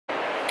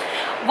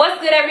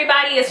What's good,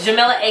 everybody? It's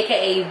Jamila,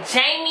 aka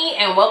Jamie,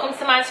 and welcome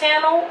to my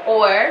channel,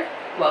 or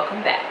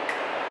welcome back.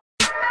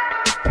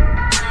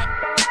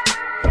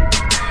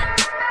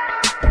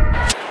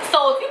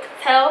 So if you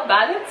can tell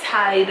by the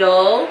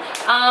title,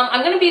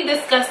 I'm going to be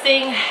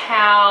discussing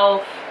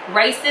how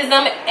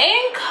racism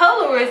and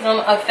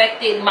colorism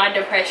affected my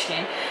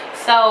depression.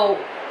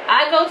 So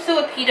I go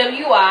to a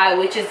PWI,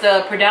 which is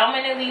a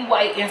predominantly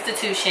white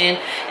institution,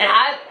 and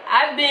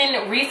I've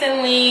been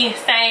recently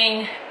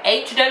saying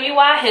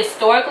HWI,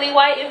 historically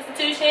white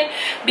institution,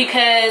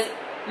 because,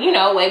 you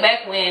know, way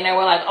back when they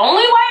were like,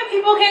 only white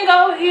people can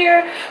go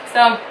here.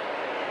 So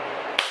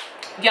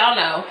y'all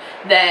know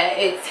that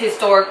it's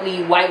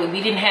historically white.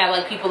 We didn't have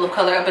like people of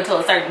color up until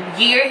a certain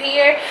year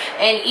here,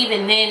 and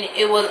even then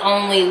it was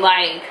only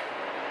like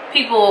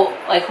people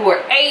like who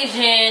were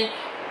Asian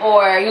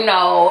or, you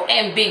know,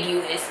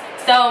 ambiguous.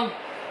 So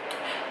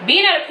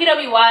being at a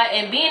PWI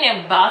and being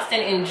in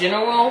Boston in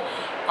general,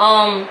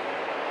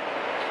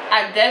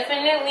 I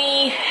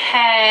definitely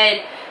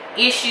had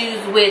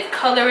issues with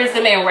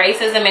colorism and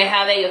racism and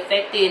how they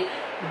affected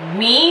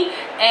me,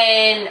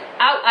 and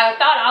I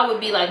thought I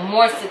would be like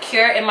more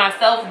secure in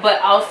myself,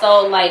 but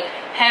also like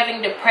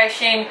having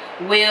depression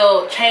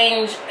will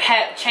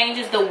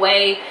changes the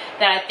way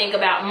that I think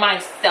about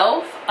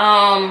myself,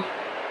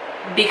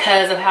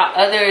 because of how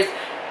others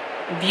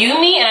view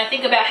me, and I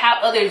think about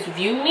how others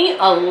view me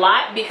a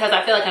lot because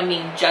I feel like I'm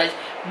being judged.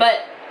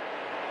 But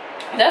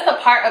that's a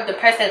part of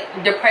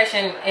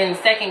depression, and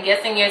second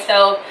guessing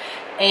yourself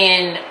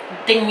and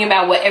thinking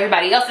about what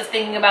everybody else is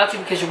thinking about you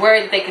because you're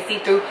worried that they can see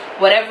through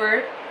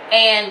whatever.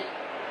 And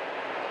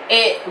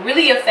it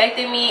really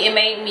affected me. It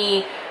made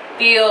me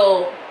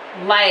feel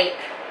like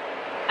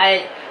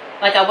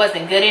I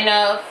wasn't good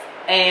enough,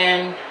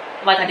 and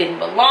like I didn't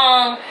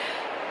belong,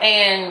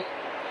 and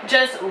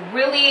just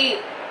really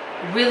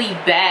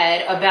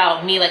bad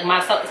about me. Like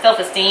my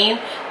self-esteem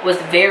was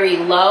very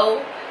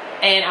low,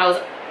 and I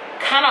was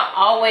kind of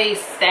always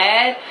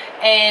sad.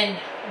 And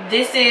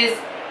this is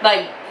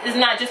like, it's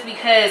not just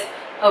because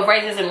of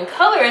racism and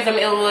colorism,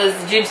 it was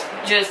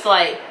just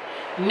like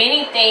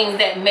many things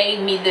that made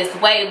me this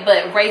way,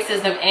 but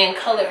racism and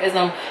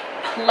colorism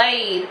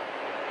played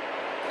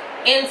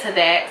into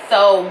that.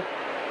 So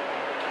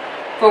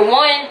for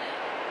one,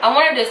 I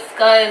want to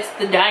discuss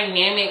the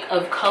dynamic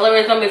of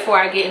colorism before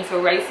I get into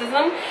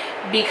racism,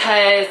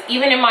 because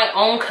even in my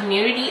own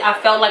community I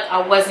felt like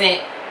I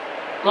wasn't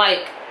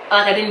like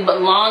I didn't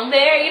belong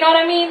there, you know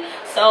what I mean?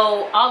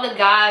 So all the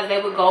guys,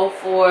 they would go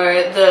for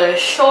the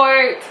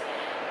short,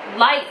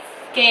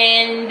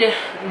 light-skinned,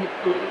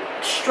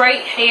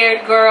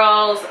 straight-haired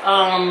girls.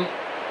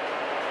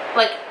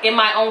 Like in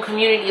my own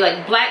community,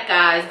 like black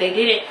guys,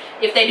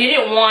 if they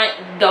didn't want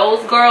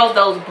those girls,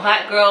 those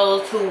black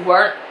girls who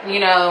weren't, you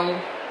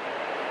know,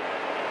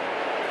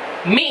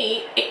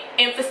 me,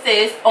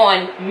 emphasis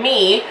on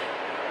me,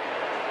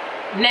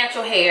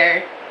 natural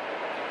hair,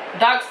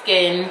 dark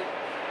skin,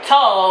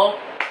 tall,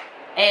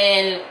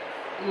 and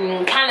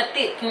kind of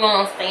thick, you know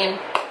what I'm saying,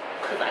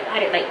 because I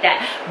got it like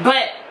that.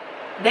 But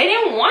they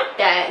didn't want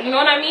that, you know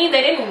what I mean?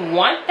 They didn't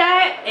want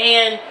that.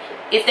 And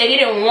if they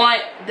didn't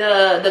want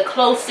the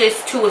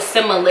closest to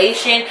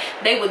assimilation,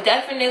 they would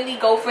definitely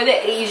go for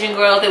the Asian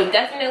girls. They would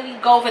definitely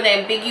go for the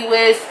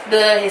ambiguous,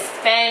 the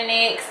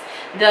Hispanics,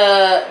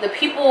 the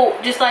people,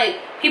 just like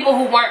people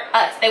who weren't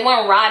us. They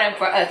weren't riding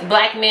for us.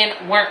 Black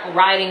men weren't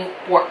riding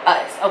for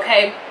us,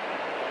 okay?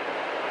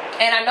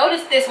 And I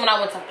noticed this when I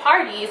went to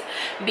parties,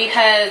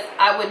 because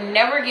I would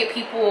never get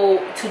people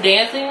to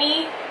dance with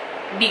me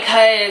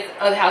because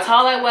of how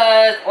tall I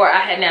was, or I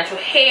had natural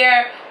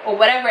hair, or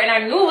whatever. And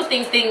I knew it was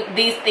these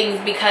things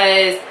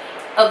because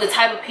of the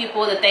type of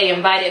people that they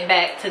invited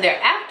back to their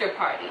after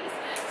parties.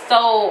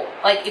 So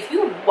like if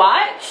you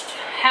watched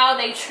how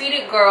they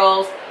treated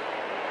girls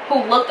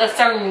who looked a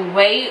certain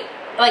way,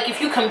 like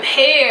if you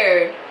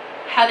compared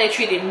how they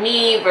treated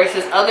me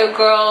versus other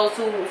girls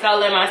who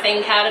fell in my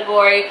same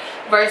category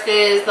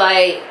versus,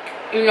 like,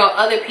 you know,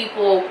 other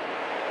people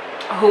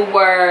who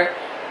were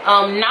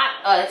not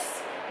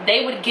us,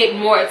 they would get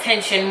more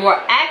attention,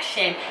 more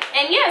action.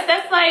 And yes,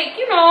 that's like,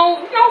 you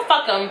know,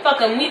 fuck them.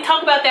 We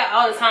talk about that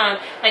all the time.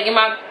 Like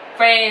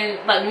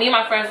me and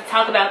my friends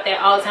talk about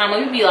that all the time.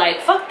 Like, we be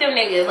like, fuck them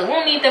niggas. Like, we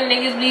don't need them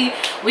niggas.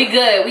 We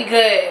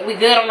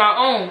good on our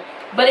own.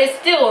 But it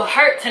still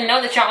hurt to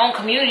know that your own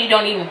community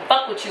don't even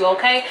fuck with you,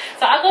 okay?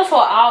 So I go to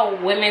an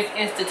all-women's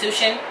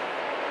institution,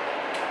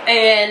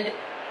 and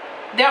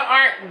there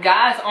aren't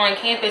guys on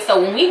campus.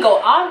 So when we go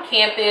on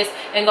campus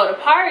and go to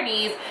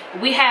parties,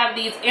 we have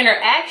these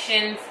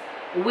interactions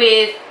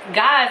with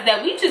guys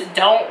that we just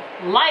don't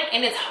like.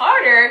 And it's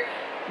harder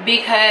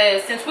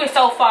because since we're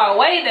so far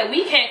away that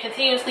we can't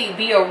continuously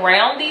be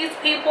around these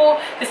people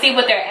to see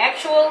what they're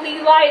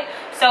actually like.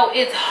 So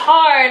it's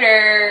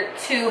harder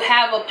to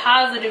have a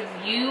positive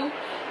view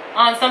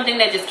on something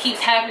that just keeps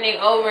happening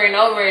over and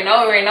over and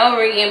over and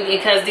over again,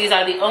 because these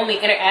are the only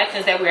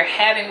interactions that we're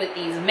having with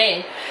these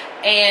men.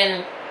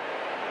 And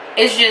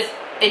it's just,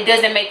 it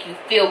doesn't make you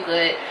feel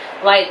good.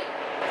 Like,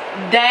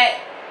 that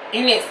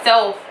in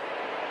itself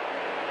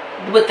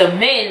with the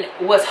men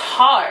was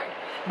hard,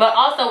 but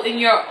also in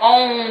your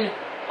own,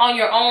 on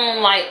your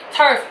own like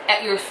turf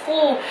at your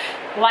school,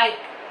 like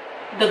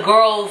the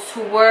girls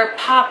who were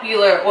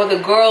popular, or the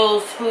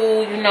girls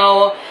who, you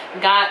know,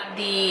 got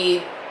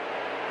the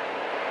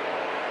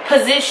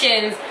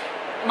positions,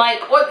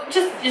 like, or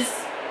just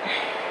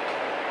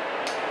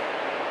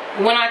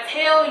when I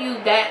tell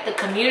you that the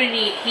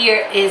community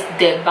here is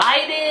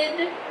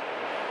divided,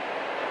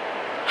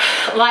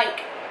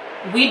 like,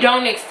 we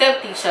don't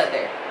accept each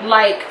other.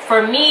 Like,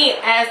 for me,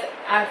 as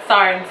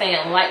sorry, I'm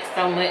saying like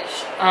so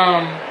much,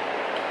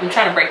 I'm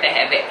trying to break that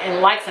habit,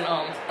 and likes and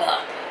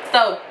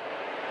so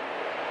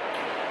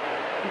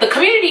the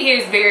community here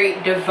is very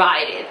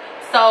divided.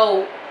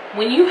 So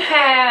when you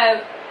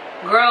have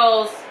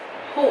girls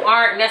who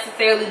aren't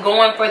necessarily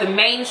going for the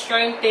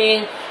mainstream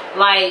thing,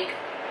 like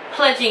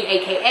pledging,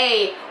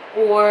 aka,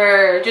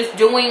 or just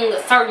doing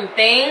certain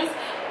things,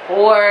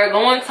 or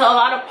going to a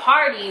lot of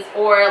parties,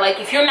 or like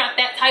if you're not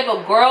that type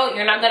of girl,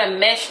 you're not gonna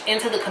mesh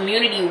into the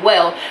community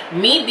well.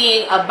 Me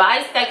being a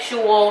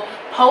bisexual,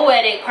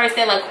 poetic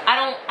person, like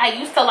I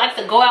used to like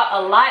to go out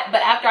a lot,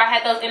 but after I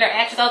had those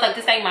interactions, I was like,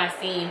 this ain't my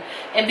scene.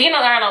 And being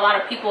around a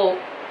lot of people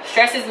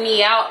stresses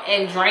me out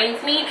and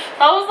drains me.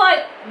 So I was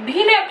like,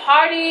 being at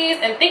parties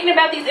and thinking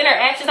about these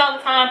interactions all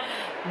the time,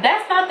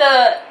 that's not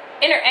the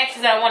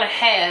interactions that I want to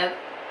have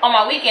on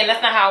my weekend.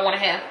 That's not how I want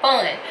to have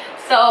fun.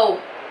 So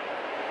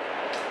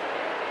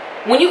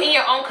when you in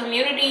your own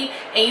community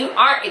and you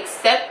aren't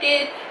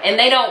accepted, and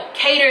they don't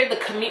cater the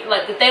community,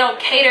 like if they don't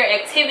cater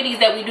activities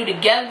that we do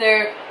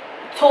together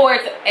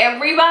towards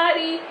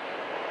everybody,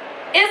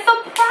 it's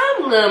a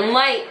problem.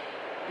 Like,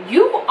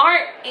 you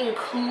aren't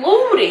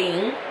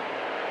including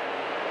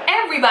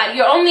everybody.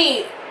 You're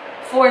only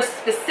for a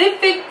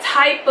specific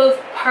type of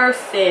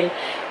person,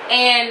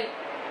 and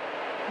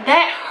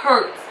that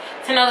hurts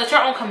to know that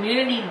your own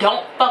community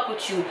don't fuck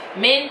with you.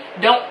 Men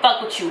don't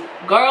fuck with you.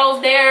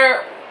 Girls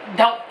there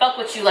don't fuck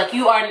with you. Like,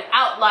 you are an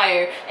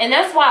outlier. And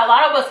that's why a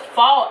lot of us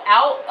fall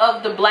out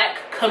of the black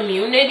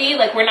community.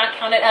 Like, we're not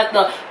counted as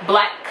the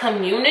black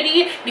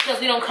community because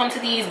we don't come to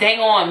these dang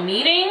on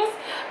meetings,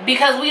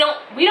 because we don't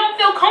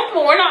feel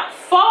comfortable. We're not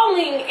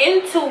falling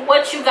into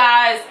what you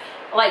guys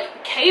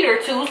like cater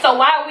to. So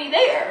why are we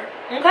there?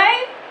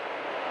 Okay?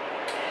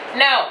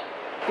 Now,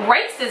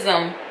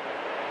 racism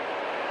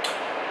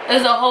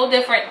is a whole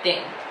different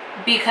thing,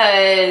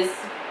 because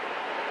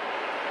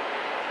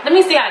let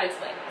me see how to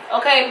explain this.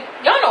 Okay,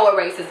 y'all know what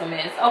racism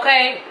is.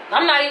 Okay,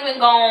 I'm not even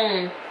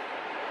gonna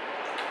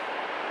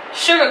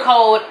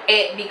sugarcoat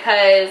it,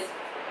 because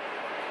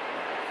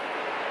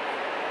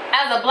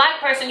as a black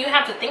person, you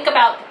have to think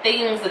about the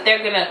things that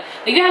they're gonna,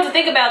 you have to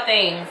think about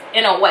things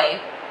in a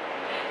way.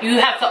 You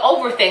have to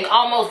overthink,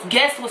 almost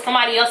guess what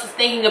somebody else is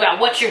thinking about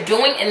what you're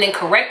doing, and then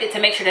correct it to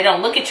make sure they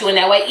don't look at you in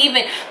that way,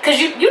 even because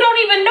you don't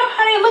even know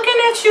how they're looking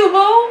at you,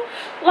 boo.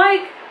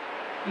 Like,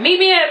 me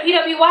being at a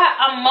PWI,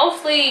 I'm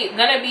mostly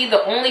gonna be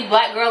the only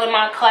black girl in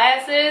my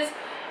classes,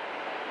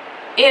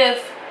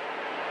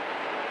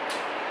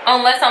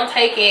 unless I'm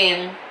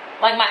taking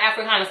like my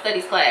Africana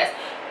Studies class,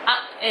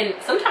 and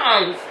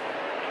sometimes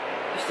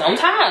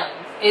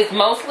it's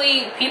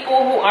mostly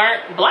people who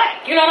aren't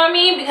black, you know what I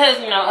mean? Because,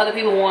 you know, other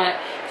people want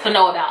to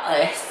know about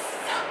us,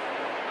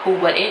 who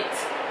wouldn't,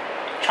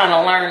 trying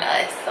to learn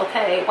us.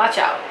 Okay, watch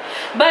out.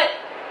 But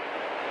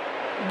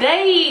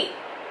they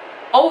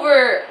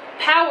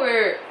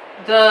overpower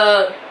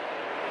the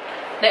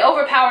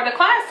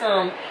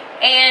classroom,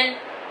 and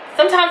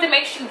sometimes it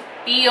makes you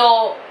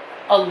feel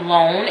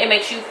alone. It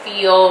makes you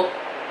feel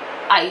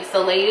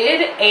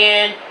isolated,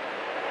 and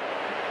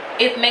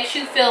it makes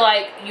you feel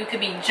like you could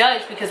be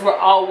judged, because we're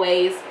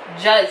always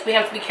judged. We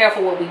have to be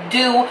careful what we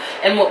do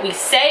and what we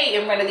say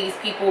in front of these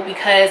people,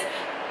 because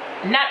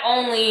not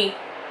only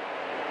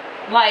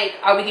like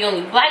are we the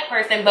only black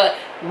person, but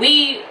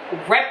we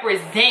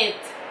represent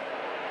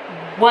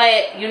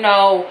what, you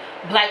know,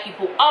 black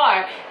people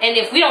are. And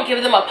if we don't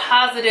give them a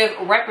positive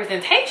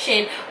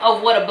representation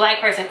of what a black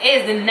person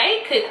is, then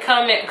they could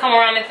come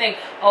around and think,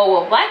 oh,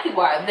 well, black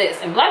people are this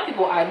and black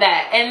people are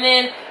that, and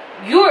then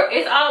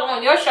it's all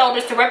on your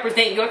shoulders to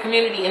represent your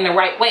community in the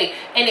right way.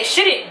 And it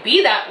shouldn't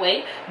be that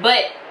way,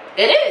 but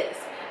it is,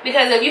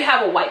 because if you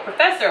have a white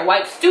professor,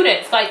 white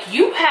students, like,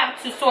 you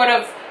have to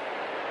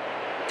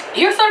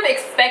you're sort of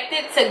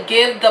expected to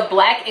give the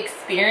black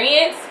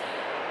experience.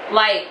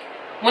 Like,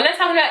 when they're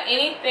talking about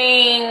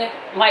anything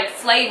like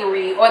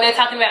slavery, or they're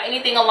talking about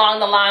anything along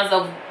the lines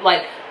of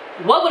like,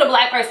 what would a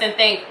black person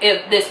think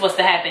if this was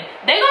to happen?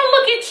 They're gonna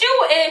look at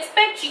you and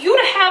expect you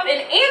to have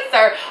an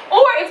answer.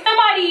 Or if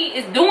somebody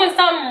is doing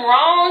something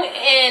wrong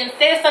and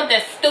says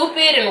something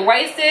stupid and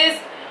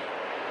racist,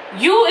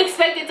 you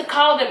expected to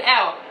call them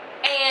out.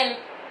 And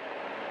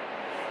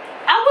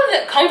I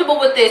wasn't comfortable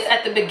with this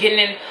at the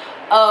beginning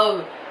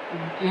of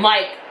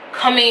like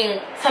coming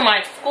to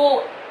my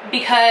school,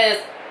 because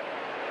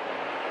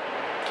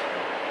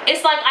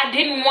it's like I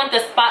didn't want the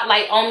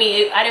spotlight on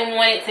me. I didn't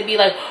want it to be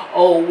like,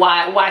 oh,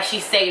 why she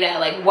say that?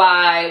 Like,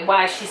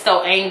 why is she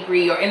so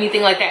angry or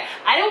anything like that?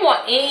 I didn't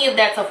want any of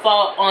that to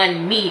fall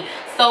on me.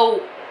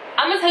 So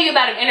I'm gonna tell you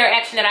about an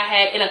interaction that I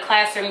had in a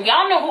classroom.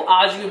 Y'all know who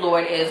Audre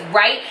Lorde is,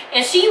 right?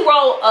 And she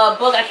wrote a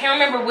book. I can't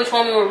remember which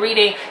one we were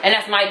reading, and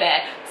that's my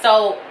bad.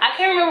 So I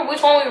can't remember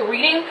which one we were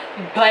reading,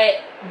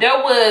 but there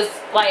was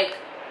like,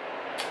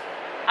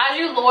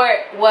 Audre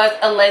Lorde was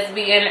a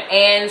lesbian,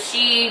 and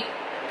she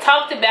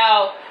talked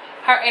about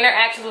her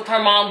interactions with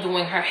her mom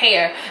doing her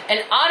hair,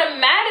 and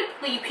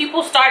automatically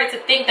people started to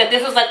think that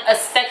this was like a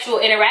sexual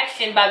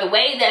interaction by the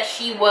way that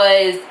she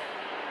was,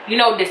 you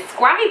know,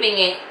 describing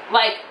it.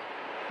 Like,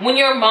 when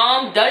your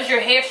mom does your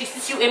hair, she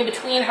sits you in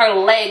between her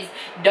legs,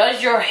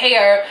 does your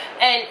hair,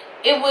 and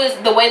it was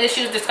the way that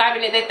she was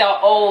describing it. They thought,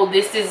 oh,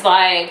 this is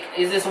like,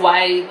 is this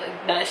why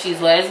that she's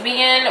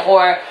lesbian?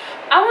 Or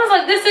I was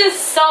like, this is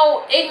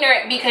so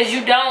ignorant, because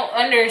you don't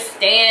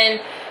understand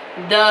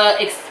the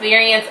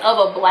experience of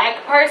a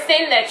black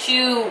person, that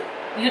you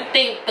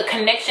think the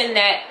connection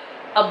that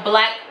a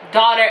black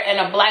daughter and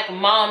a black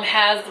mom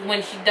has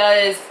when she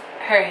does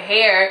her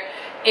hair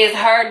is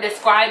her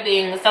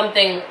describing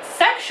something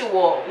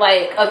sexual,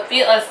 like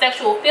a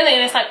sexual feeling.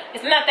 And it's like,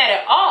 it's not that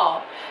at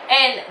all.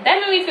 And that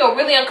made me feel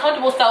really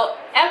uncomfortable. So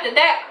after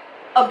that,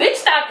 a bitch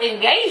stopped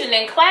engaging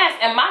in class,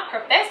 and my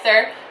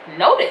professor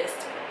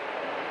noticed,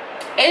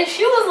 and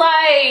she was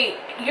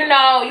like, you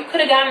know, you could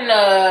have gotten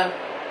a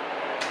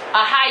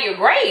higher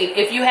grade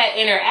if you had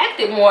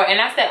interacted more. And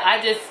I said,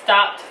 I just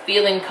stopped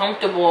feeling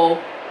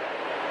comfortable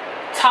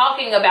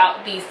talking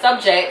about these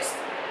subjects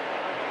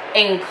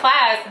in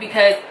class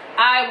because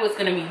I was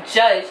going to be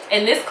judged.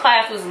 And this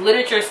class was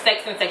literature,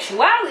 sex, and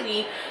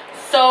sexuality.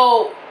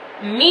 So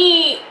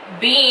me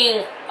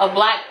being a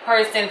black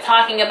person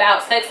talking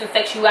about sex and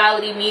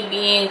sexuality, me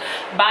being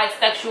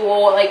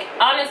bisexual, like,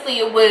 honestly,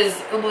 it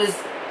was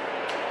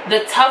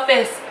the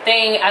toughest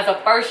thing as a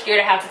first year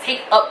to have to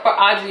take up for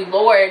Audre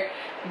Lorde,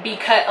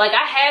 because like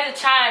I had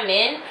to chime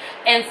in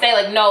and say,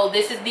 like, no,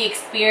 this is the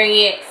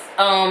experience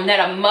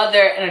that a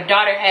mother and a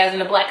daughter has in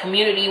the black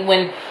community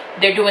when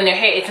they're doing their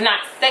hair. It's not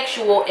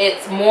sexual,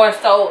 it's more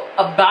so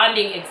a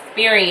bonding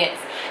experience.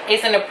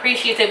 It's an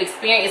appreciative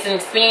experience. It's an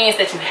experience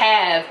that you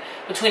have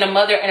between a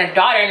mother and a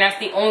daughter, and that's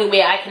the only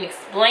way I can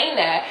explain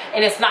that.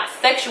 And it's not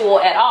sexual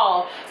at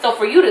all. So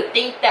for you to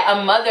think that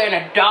a mother and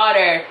a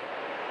daughter,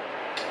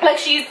 like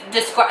she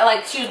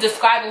was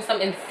describing some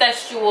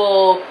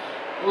incestual,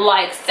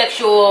 like,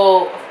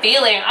 sexual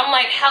feeling, I'm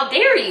like, how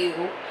dare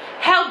you?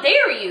 How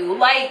dare you?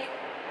 Like,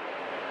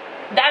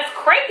 that's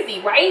crazy,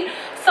 right?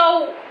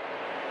 So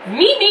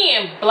me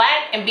being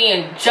black and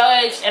being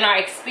judged, and our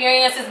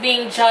experiences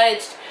being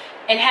judged,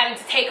 and having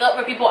to take up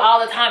for people all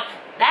the time,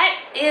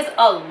 that is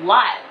a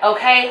lot,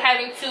 okay?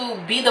 Having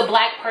to be the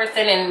black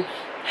person and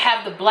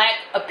have the black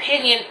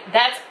opinion,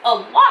 that's a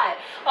lot,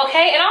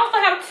 okay? And I also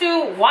have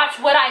to watch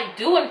what I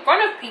do in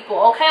front of people,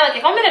 okay? Like,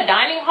 if I'm in a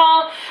dining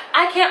hall,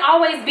 I can't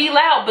always be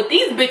loud, but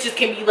these bitches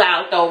can be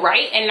loud though,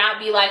 right? And not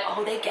be like,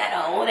 oh, they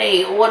ghetto, oh,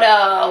 they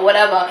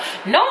whatever.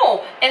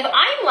 No, if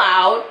I'm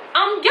loud,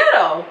 I'm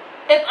ghetto.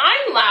 If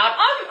I'm loud,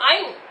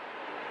 I'm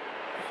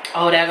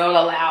oh, that girl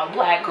a loud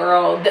black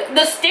girl.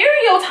 The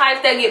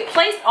stereotypes that get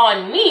placed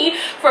on me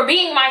for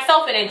being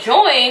myself and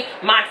enjoying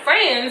my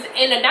friends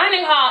in the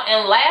dining hall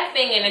and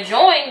laughing and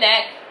enjoying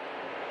that,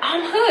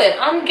 I'm hood,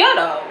 I'm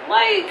ghetto.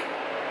 Like,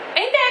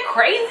 ain't that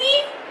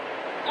crazy?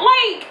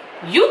 Like,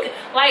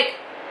 like,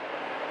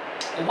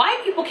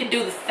 white people can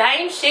do the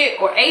same shit,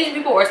 or Asian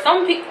people, or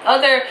some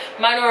other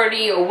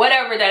minority or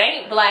whatever that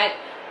ain't black,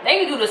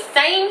 they can do the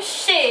same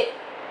shit,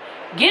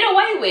 get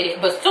away with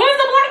it. But as soon as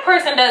a black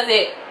person does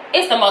it,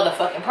 it's a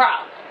motherfucking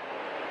problem.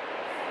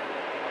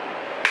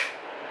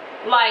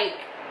 Like,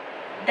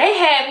 they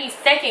had me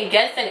second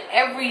guessing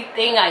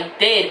everything I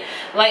did.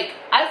 Like,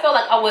 I felt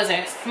like I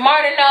wasn't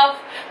smart enough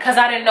because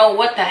I didn't know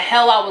what the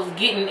hell I was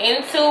getting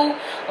into.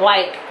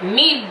 Like,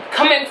 me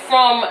coming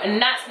from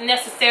not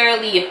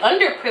necessarily an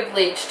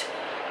underprivileged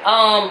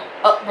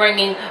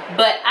upbringing,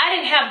 but I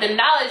didn't have the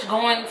knowledge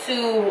going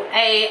to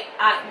a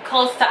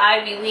close to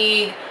Ivy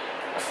League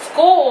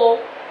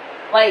school.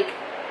 Like,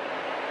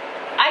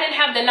 I didn't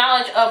have the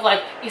knowledge of,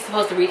 like, you're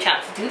supposed to reach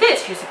out to do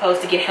this, you're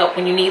supposed to get help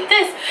when you need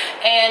this,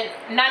 and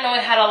not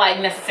knowing how to,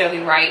 like, necessarily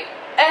write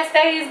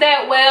essays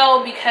that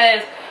well,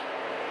 because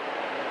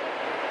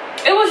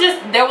it was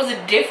just, there was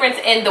a difference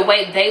in the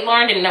way they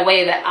learned and the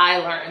way that I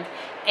learned,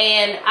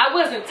 and I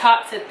wasn't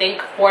taught to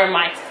think for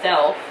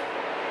myself.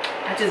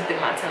 I just bit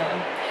my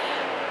tongue.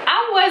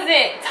 I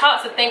wasn't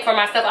taught to think for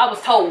myself. I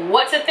was told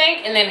what to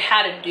think and then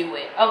how to do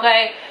it,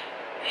 okay?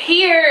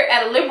 Here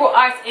at a liberal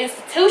arts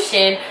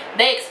institution,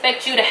 they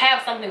expect you to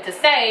have something to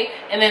say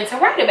and then to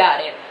write about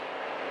it.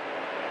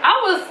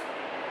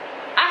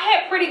 I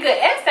had pretty good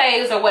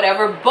essays or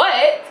whatever,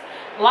 but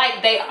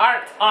like, they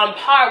aren't on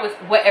par with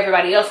what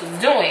everybody else was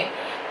doing.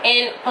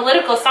 In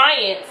political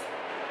science,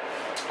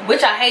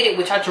 which I hated,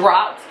 which I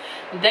dropped,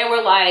 they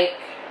were like,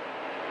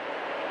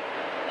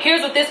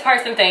 here's what this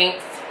person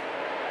thinks,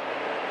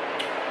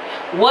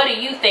 what do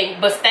you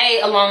think, but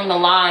stay along the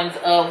lines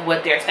of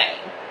what they're saying.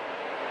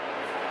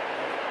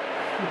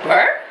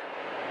 Bruh,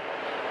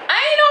 I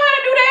ain't know how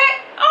to do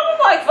that. I was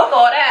like, fuck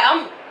all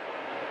that.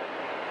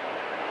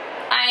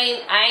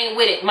 I I ain't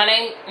with it. My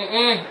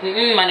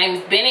name, my name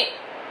is Bennett.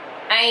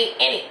 I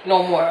ain't in it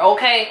no more,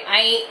 okay? I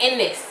ain't in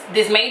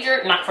this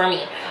major, not for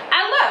me.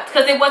 I left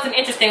because it wasn't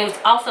interesting. It was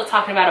also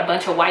talking about a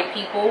bunch of white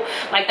people.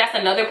 Like, that's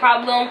another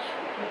problem.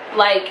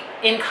 Like,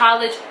 in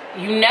college,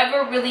 you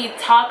never really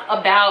talk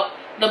about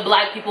the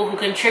black people who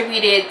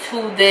contributed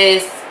to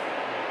this,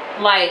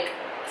 like,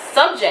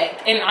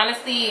 subject. And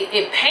honestly,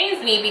 it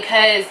pains me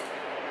because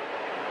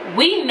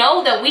we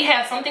know that we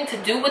have something to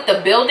do with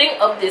the building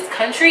of this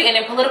country. And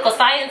in political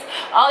science,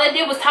 all they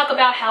did was talk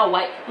about how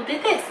white people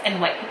did this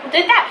and white people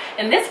did that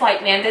and this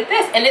white man did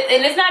this, and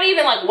it's not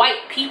even like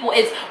white people,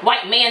 it's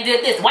white man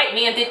did this, white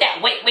man did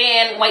that, white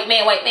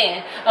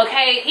man,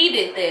 okay? He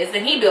did this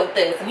and he built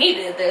this and he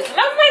did this. And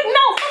I was like,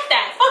 no,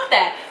 fuck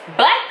that.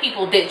 Black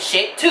people did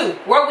shit too.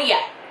 Where we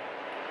at?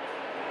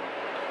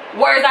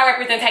 Where's our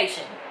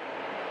representation?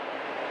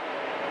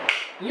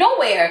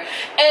 Nowhere.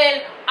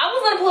 And I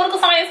was in a political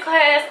science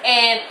class,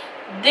 and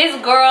this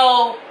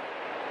girl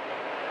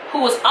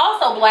who was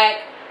also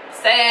black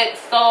said,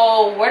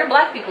 so where the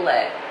black people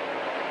at?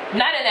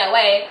 Not in that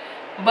way,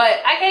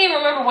 but I can't even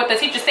remember what the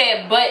teacher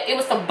said, but it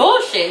was some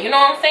bullshit, you know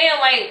what I'm saying?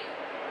 Like,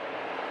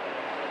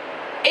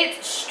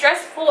 it's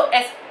stressful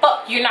as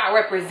fuck. You're not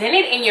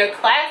represented in your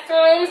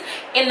classrooms,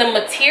 in the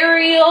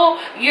material,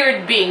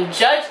 you're being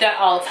judged at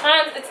all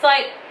times. It's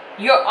like,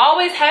 you're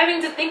always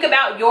having to think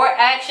about your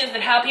actions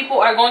and how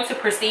people are going to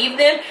perceive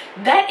them.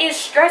 That is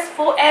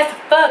stressful as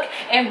fuck.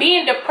 And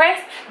being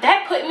depressed,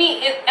 that put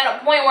me at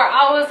a point where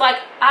I was like,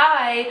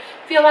 I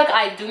feel like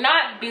I do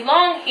not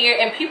belong here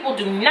and people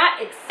do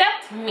not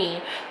accept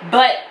me.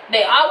 But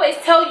they always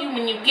tell you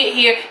when you get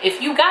here,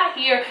 if you got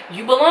here,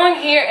 you belong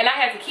here. And I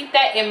have to keep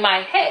that in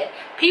my head.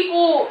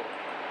 People,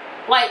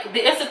 like,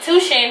 the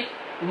institution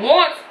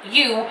wants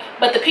you,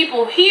 but the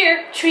people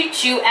here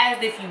treat you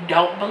as if you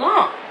don't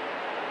belong.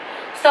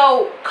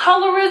 So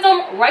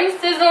colorism,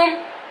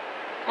 racism,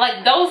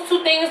 like, those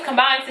two things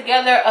combined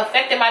together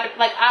affected my,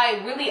 like,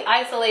 I really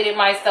isolated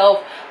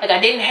myself. Like,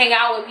 I didn't hang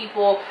out with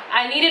people.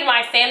 I needed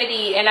my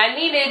sanity, and I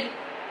needed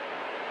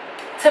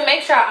to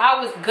make sure I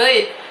was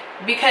good,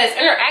 because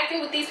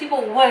interacting with these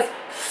people was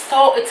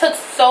so, it took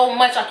so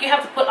much. Like, you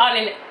have to put on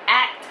an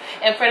act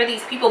in front of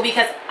these people,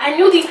 because I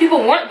knew these people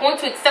weren't going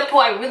to accept who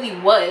I really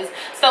was.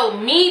 So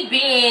me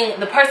being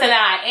the person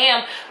that I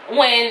am,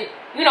 when,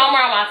 you know, I'm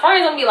around my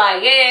friends, I'm gonna be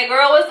like, yeah,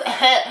 girl, it's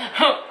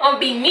I'm gonna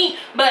be me.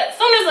 But as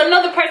soon as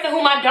another person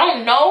whom I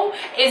don't know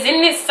is in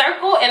this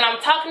circle and I'm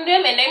talking to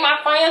them and they my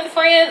friends,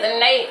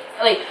 and they,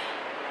 like,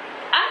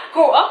 I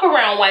grew up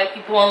around white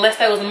people unless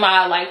that was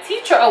my, like,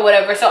 teacher or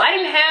whatever. So I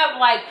didn't have,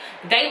 like,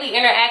 daily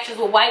interactions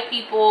with white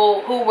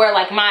people who were,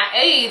 like, my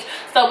age.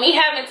 So me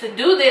having to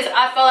do this,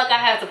 I felt like I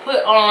had to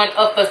put on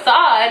a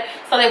facade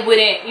so they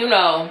wouldn't, you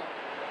know,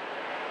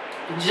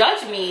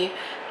 judge me.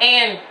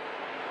 And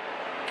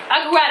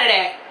I grew out of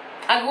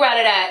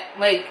that.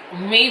 Like,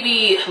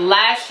 maybe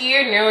last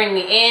year nearing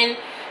the end,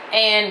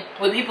 and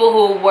with people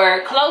who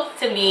were close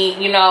to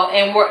me, you know,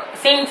 and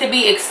seemed to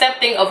be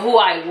accepting of who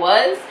I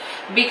was,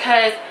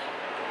 because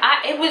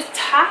it was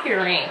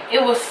tiring.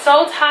 It was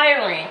so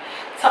tiring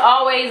to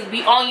always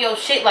be on your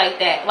shit like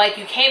that. Like,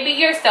 you can't be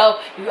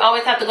yourself. You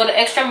always have to go the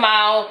extra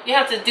mile. You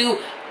have to do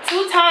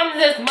 2 times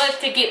as much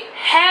to get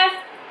half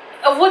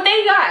of what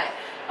they got.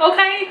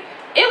 Okay?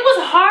 It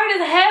was hard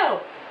as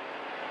hell.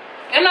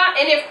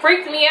 And it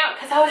freaked me out,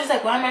 because I was just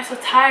like, why am I so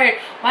tired?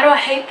 Why do I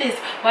hate this?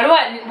 Why do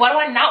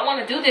I not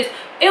want to do this?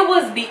 It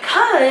was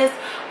because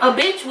a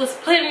bitch was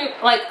putting,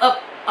 like,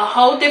 up a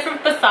whole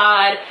different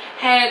facade,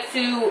 had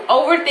to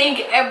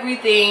overthink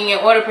everything in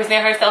order to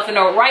present herself in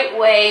the right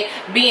way,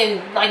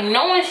 being, like,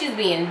 knowing she's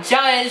being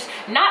judged,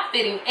 not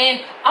fitting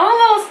in. All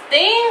those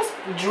things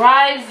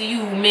drives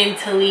you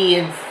mentally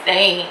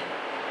insane.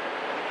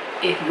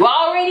 If you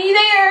already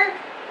there,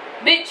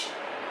 bitch,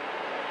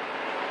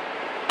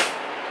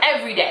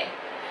 every day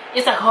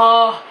it's like,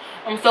 oh,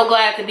 I'm so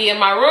glad to be in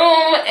my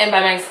room and by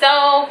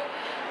myself.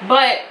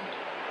 But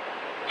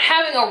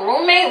having a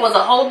roommate was a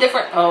whole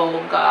different,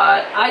 oh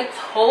god, that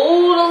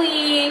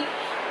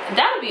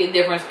would be a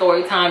different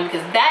story time,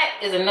 because that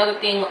is another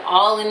thing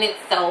all in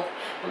itself.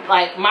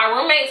 Like, my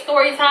roommate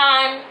story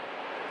time,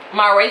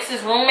 my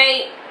racist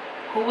roommate,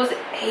 who was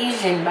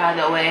Asian, by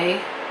the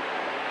way.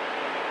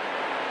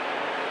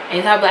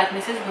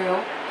 Anti-blackness is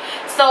real.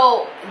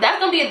 So that's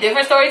gonna be a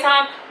different story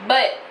time.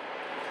 But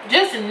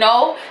just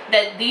know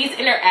that these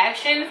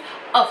interactions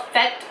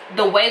affect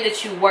the way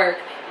that you work.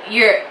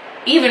 You're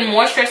even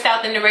more stressed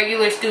out than the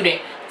regular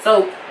student,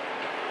 so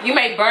you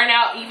may burn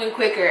out even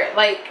quicker.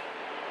 Like,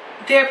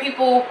 there are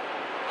people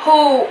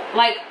who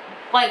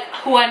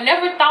who I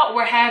never thought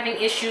were having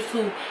issues,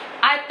 who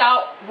I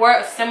thought were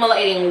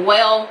assimilating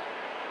well.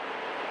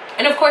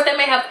 And of course they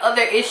may have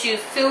other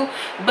issues too,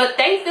 but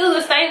they feel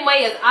the same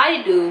way as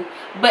I do.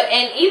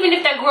 And even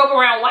if they grew up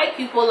around white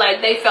people,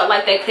 like, they felt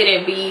like they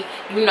couldn't be,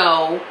 you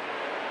know,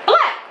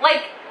 black.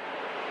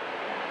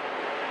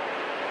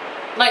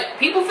 Like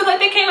people feel like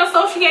they can't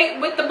associate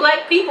with the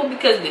black people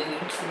because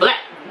it's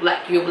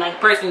black. You're a black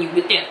person, you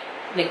with them.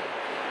 They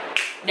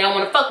don't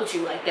want to fuck with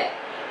you like that.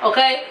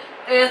 Okay?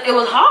 it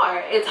was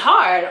hard. It's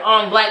hard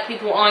on black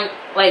people, on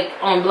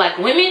black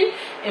women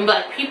and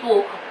black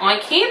people on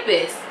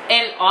campus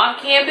and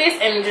off campus,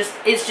 and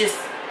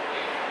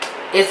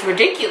it's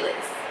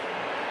ridiculous.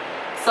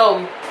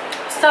 So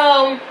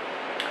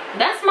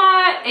that's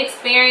my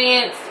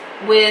experience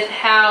with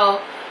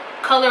how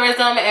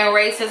colorism and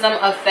racism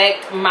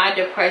affect my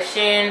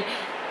depression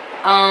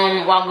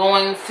while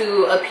going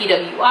to a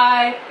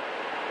PWI.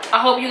 I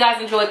hope you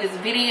guys enjoyed this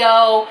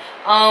video.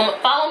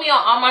 Follow me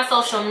on all my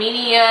social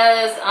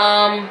medias,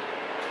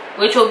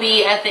 which will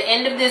be at the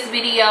end of this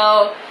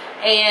video,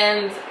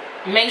 and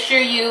make sure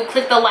you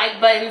click the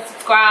like button,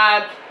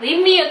 subscribe,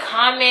 leave me a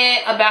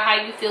comment about how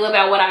you feel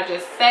about what I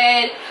just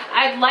said.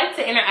 I'd like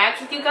to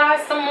interact with you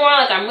guys some more.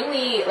 Like, I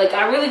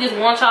really just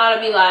want y'all to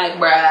be like,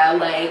 bruh,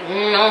 like,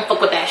 don't fuck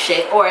with that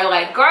shit, or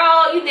like,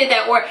 girl, you did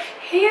that, or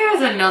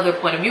here's another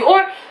point of view,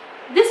 or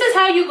this is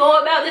how you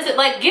go about this.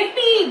 Like, give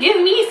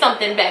me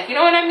something back, you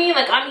know what I mean?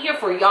 Like, I'm here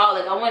for y'all.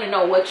 Like, I want to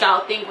know what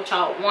y'all think, what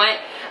y'all want.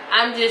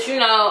 I'm just, you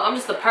know, I'm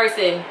just a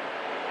person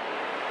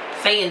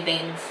saying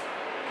things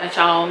that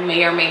y'all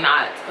may or may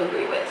not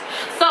agree with.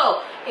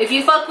 So if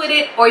you fuck with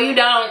it or you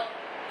don't,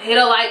 hit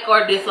a like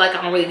or dislike.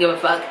 I don't really give a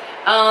fuck.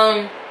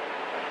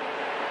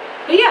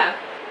 But yeah,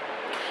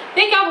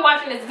 thank y'all for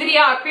watching this video.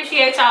 I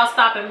appreciate y'all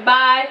stopping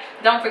by.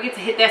 Don't forget to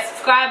hit that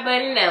subscribe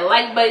button, that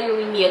like button,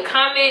 leave me a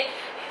comment.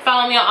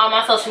 Follow me on all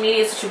my social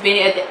medias,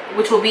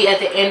 which will be at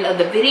the end of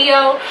the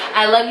video.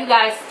 I love you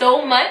guys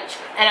so much,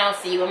 and I'll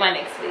see you in my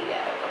next video.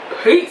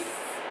 Peace.